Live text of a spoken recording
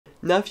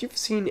Now, if you've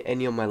seen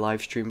any of my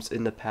live streams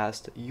in the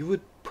past, you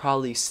would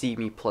probably see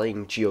me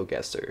playing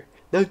GeoGuessr.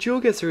 Now,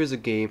 GeoGuessr is a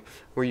game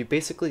where you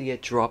basically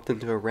get dropped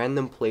into a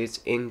random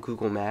place in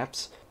Google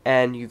Maps,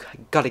 and you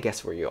gotta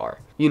guess where you are.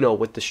 You know,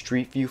 with the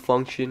street view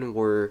function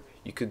where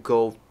you could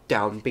go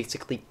down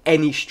basically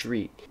any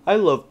street. I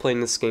love playing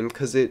this game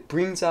because it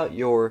brings out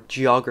your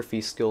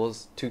geography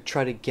skills to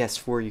try to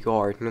guess where you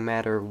are, no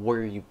matter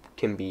where you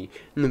can be,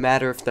 no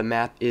matter if the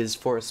map is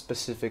for a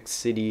specific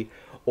city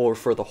or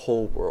for the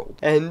whole world.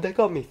 And that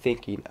got me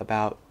thinking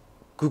about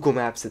Google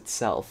Maps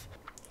itself.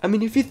 I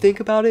mean, if you think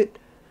about it,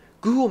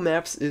 Google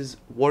Maps is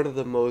one of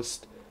the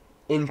most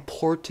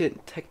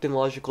important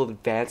technological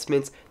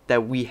advancements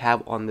that we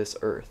have on this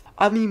earth.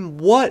 I mean,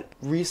 what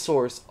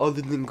resource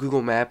other than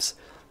Google Maps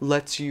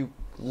lets you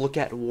look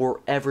at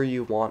wherever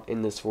you want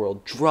in this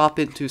world, drop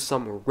into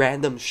some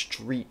random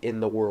street in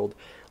the world,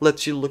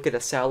 lets you look at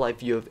a satellite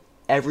view of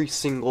every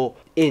single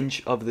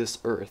inch of this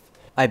earth?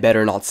 I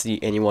better not see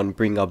anyone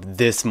bring up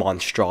this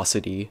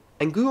monstrosity.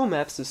 And Google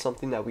Maps is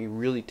something that we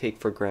really take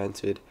for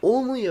granted.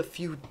 Only a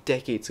few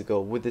decades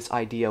ago would this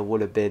idea would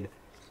have been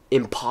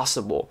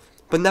impossible.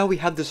 But now we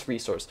have this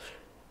resource.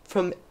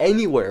 From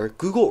anywhere,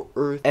 Google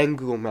Earth and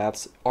Google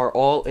Maps are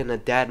all in a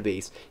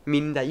database,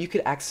 meaning that you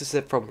can access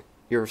it from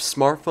your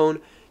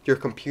smartphone, your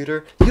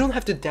computer. You don't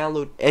have to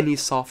download any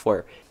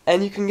software.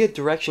 And you can get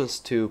directions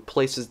to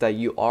places that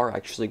you are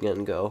actually going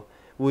to go,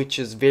 which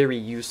is very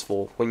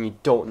useful when you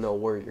don't know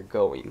where you're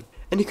going.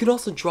 And you can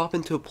also drop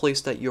into a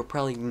place that you're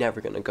probably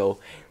never going to go,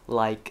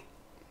 like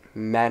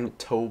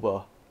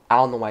Manitoba. I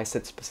don't know why I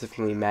said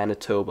specifically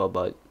Manitoba,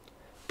 but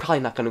probably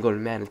not going to go to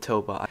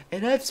Manitoba.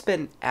 And I've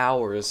spent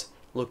hours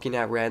looking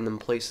at random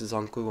places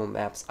on Google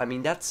Maps. I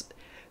mean, that's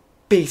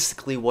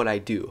basically what I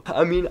do.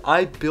 I mean,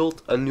 I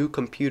built a new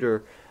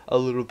computer a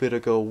little bit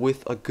ago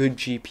with a good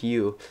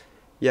GPU,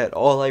 yet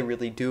all I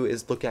really do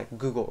is look at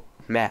Google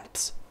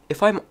Maps.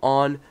 If I'm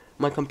on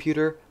my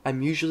computer,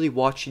 I'm usually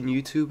watching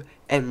YouTube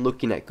and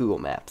looking at Google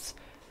Maps,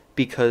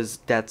 because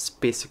that's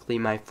basically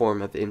my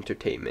form of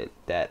entertainment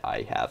that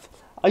I have.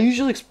 I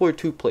usually explore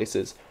two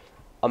places,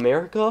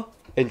 America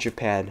and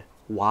Japan.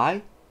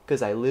 Why?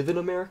 Because I live in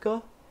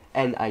America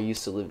and I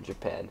used to live in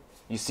Japan.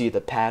 You see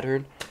the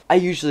pattern? I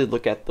usually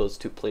look at those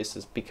two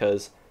places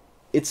because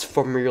it's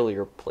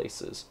familiar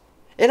places.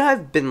 And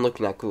I've been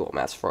looking at Google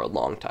Maps for a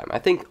long time. I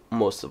think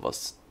most of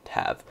us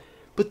have.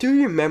 But do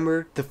you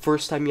remember the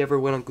first time you ever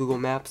went on Google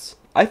Maps?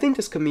 I think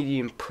this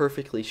comedian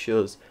perfectly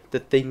shows the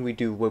thing we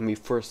do when we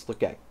first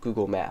look at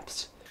Google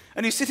Maps.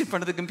 And you sit in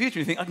front of the computer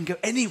and you think, I can go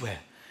anywhere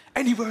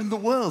in the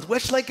world. Where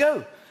shall I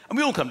go? And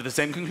we all come to the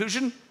same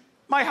conclusion: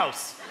 my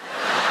house.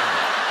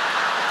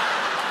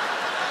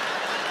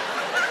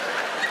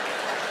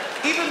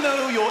 Even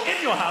though you're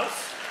in your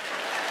house,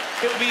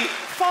 it would be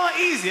far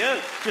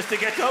easier just to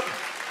get up,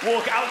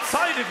 walk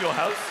outside of your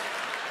house,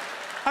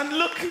 and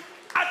look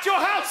at your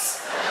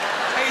house.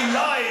 A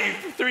live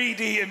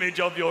 3D image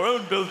of your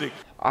own building.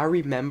 I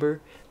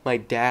remember my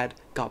dad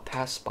got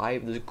passed by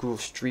with the Google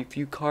Street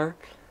View car,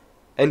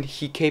 and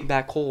he came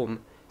back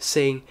home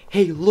saying,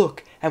 "Hey,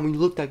 look," and we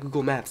looked at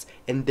Google Maps,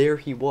 and there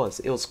he was.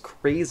 It was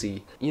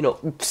crazy. You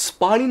know,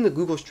 spotting the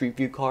Google Street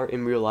View car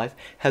in real life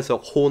has a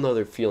whole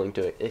nother feeling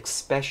to it,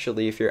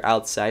 especially if you're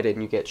outside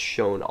and you get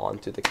shown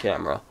onto the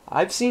camera.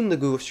 I've seen the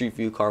Google Street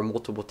View car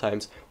multiple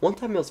times. One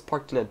time it was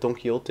parked in a Don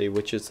Quixote,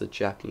 which is a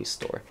Japanese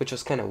store, which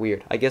was kind of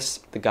weird. I guess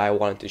the guy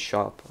wanted to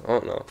shop. I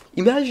don't know.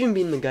 Imagine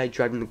being the guy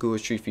driving the Google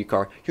Street View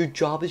car. Your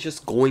job is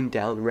just going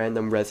down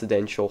random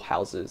residential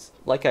houses.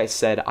 Like I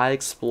said, I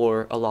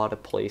explore a lot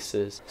of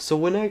places. So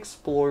when I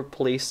explore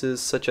places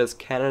such as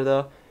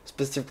Canada,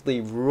 specifically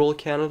rural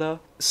Canada,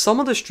 some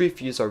of the street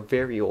views are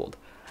very old.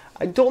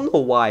 I don't know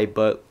why,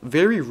 but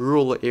very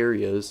rural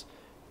areas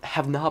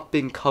have not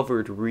been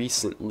covered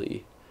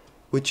recently,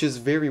 which is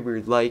very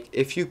weird. Like,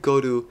 if you go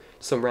to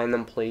some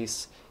random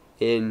place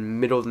in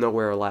middle of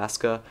nowhere,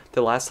 Alaska,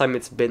 the last time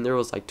it's been there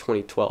was like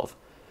 2012,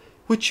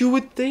 which you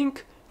would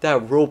think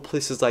that rural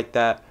places like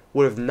that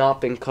would have not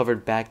been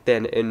covered back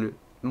then and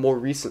more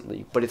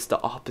recently, but it's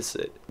the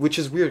opposite, which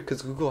is weird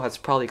because Google has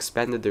probably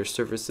expanded their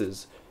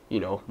services, you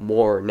know,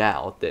 more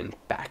now than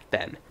back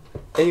then.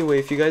 Anyway,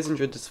 if you guys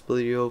enjoyed this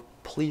video,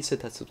 please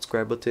hit that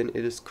subscribe button.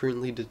 It is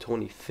currently the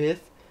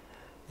 25th,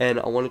 and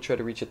I want to try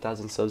to reach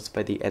 1,000 subs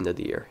by the end of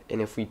the year,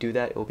 and if we do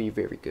that, it will be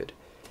very good.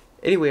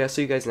 Anyway, I'll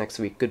see you guys next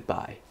week.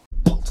 Goodbye.